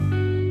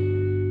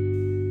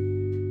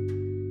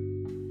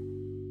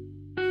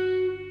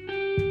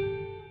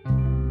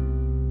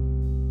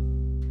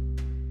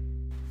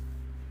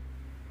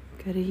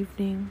Good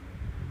evening.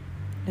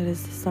 It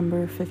is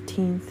December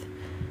 15th,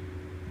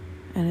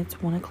 and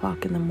it's 1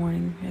 o'clock in the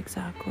morning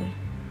exactly.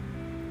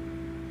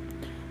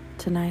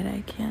 Tonight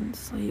I can't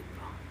sleep.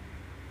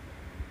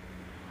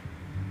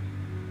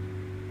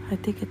 I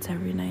think it's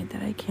every night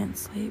that I can't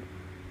sleep.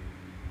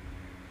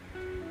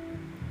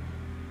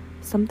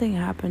 Something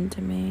happened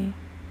to me,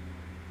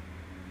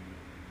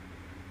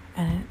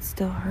 and it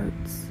still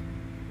hurts.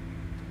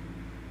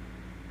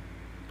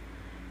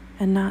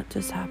 And not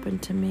just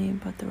happened to me,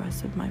 but the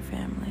rest of my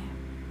family.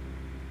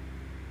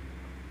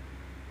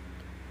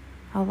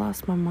 I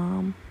lost my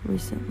mom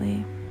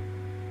recently,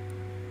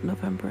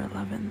 November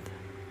 11th,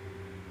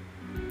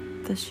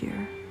 this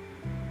year.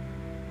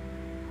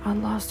 I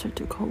lost her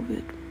to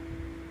COVID.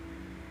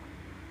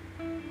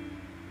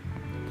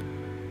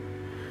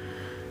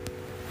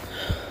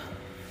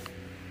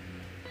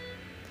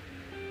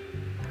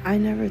 I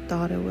never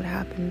thought it would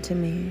happen to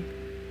me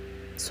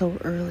so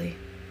early.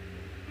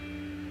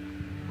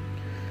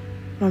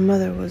 My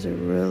mother was a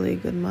really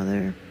good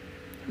mother.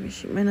 I mean,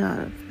 she may not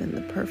have been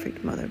the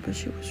perfect mother, but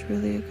she was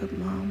really a good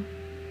mom.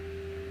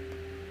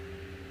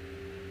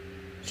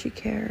 She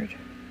cared,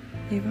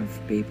 even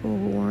for people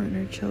who weren't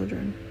her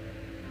children.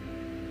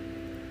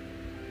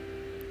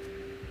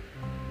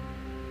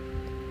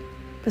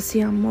 But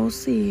see, I'm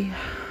mostly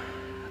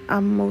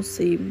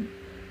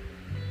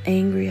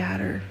angry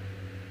at her.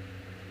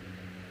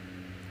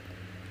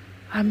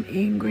 I'm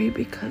angry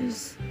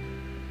because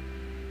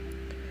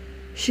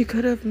she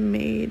could have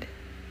made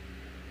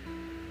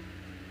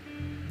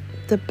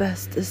the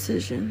best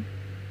decision.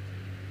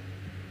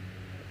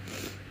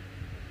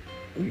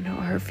 You know,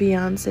 her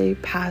fiance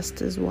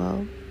passed as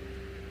well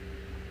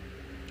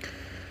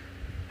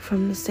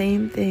from the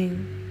same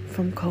thing,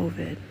 from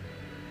COVID.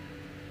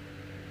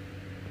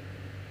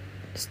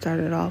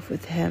 Started off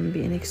with him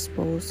being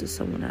exposed to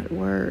someone at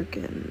work,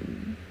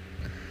 and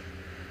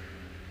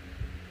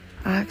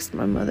I asked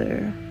my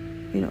mother,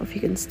 if he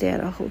can stay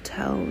at a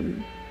hotel,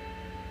 and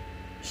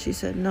she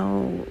said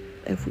no.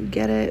 If we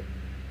get it,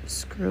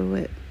 screw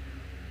it.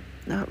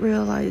 Not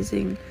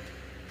realizing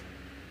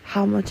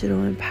how much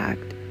it'll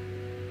impact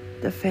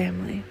the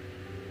family.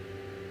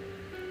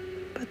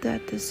 But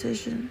that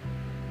decision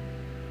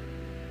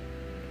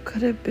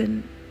could have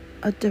been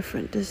a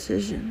different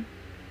decision.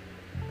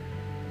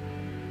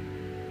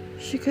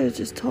 She could have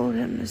just told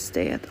him to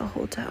stay at the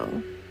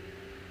hotel.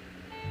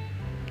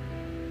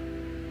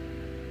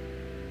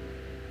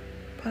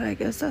 But I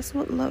guess that's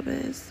what love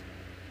is.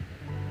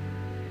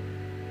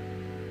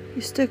 You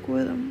stick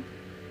with him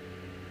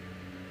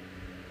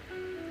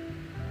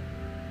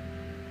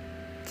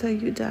till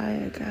you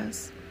die, I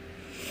guess.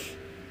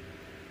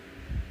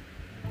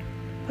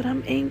 But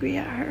I'm angry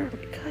at her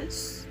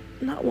because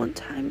not one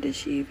time did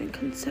she even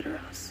consider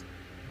us.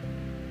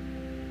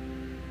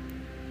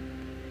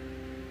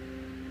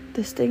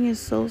 This thing is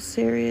so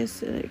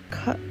serious, and it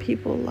cut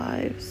people's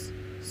lives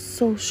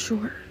so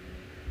short.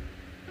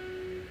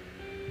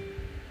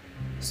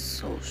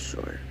 So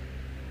short.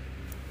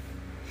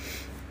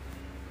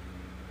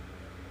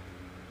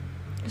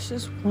 It's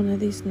just one of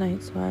these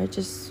nights where I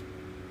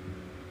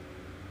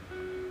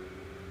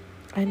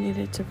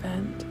needed to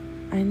vent.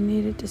 I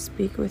needed to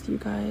speak with you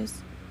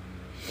guys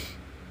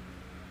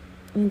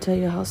and tell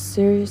you how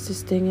serious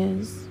this thing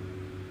is.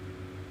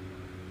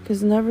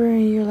 Because never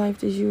in your life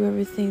did you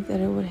ever think that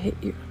it would hit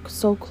you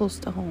so close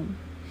to home.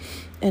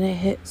 And it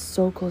hit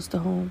so close to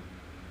home.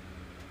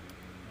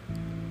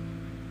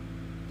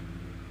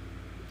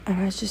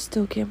 And I just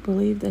still can't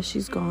believe that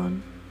she's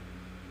gone.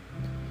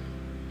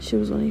 She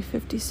was only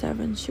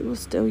 57. She was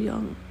still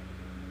young.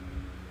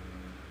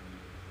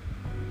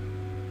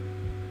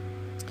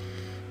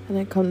 And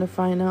I come to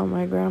find out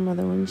my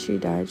grandmother, when she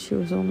died, she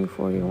was only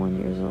 41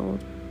 years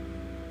old.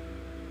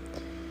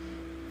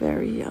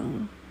 Very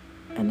young.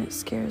 And it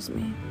scares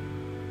me.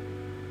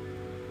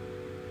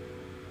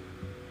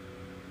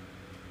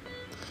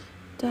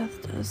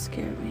 Death does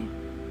scare me.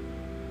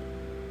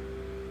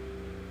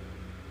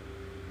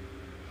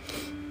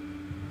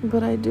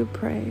 But I do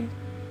pray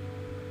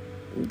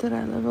that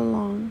I live a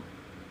long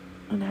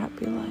and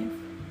happy life.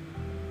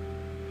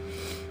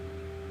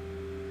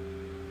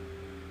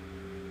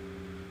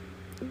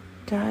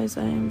 Guys,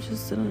 I am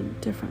just in a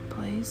different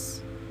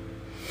place.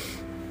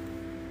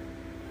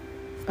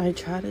 I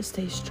try to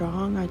stay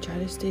strong. I try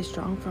to stay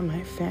strong for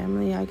my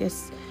family. I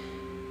guess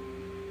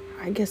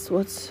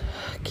what's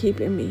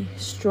keeping me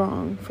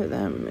strong for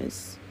them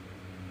is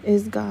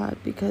God,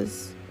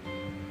 because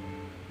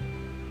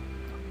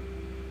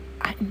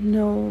I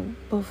know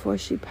before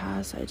she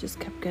passed, I just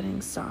kept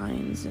getting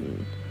signs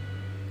and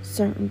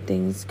certain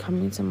things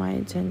coming to my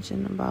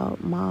attention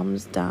about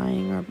moms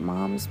dying or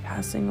moms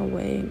passing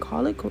away, and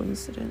call it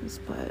coincidence,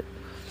 but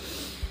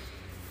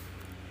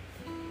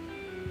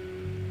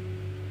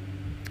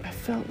I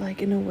felt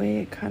like in a way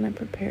it kind of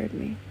prepared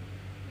me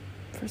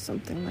for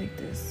something like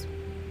this.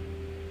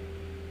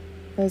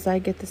 As I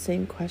get the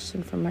same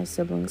question from my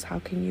siblings, how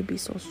can you be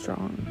so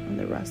strong? And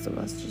the rest of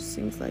us just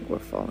seems like we're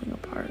falling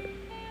apart.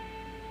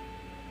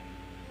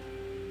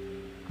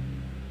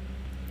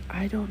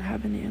 I don't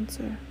have an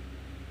answer.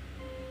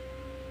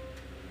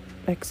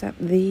 accept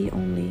the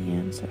only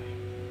answer.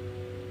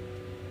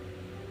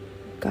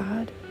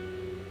 God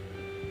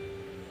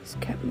has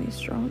kept me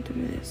strong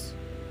through this.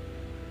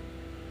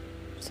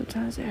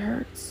 Sometimes it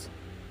hurts,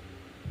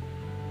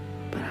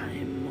 but I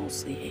am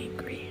mostly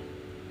angry.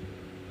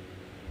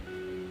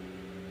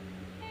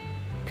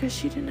 Because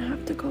she didn't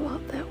have to go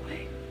out that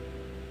way.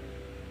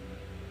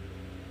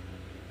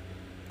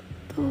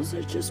 Those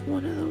are just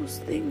one of those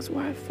things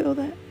where I feel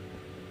that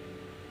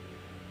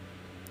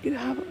you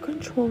have a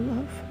control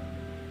of.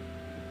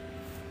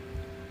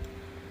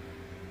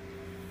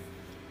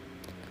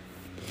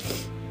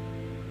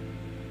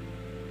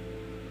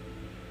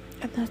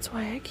 And that's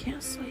why I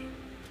can't sleep.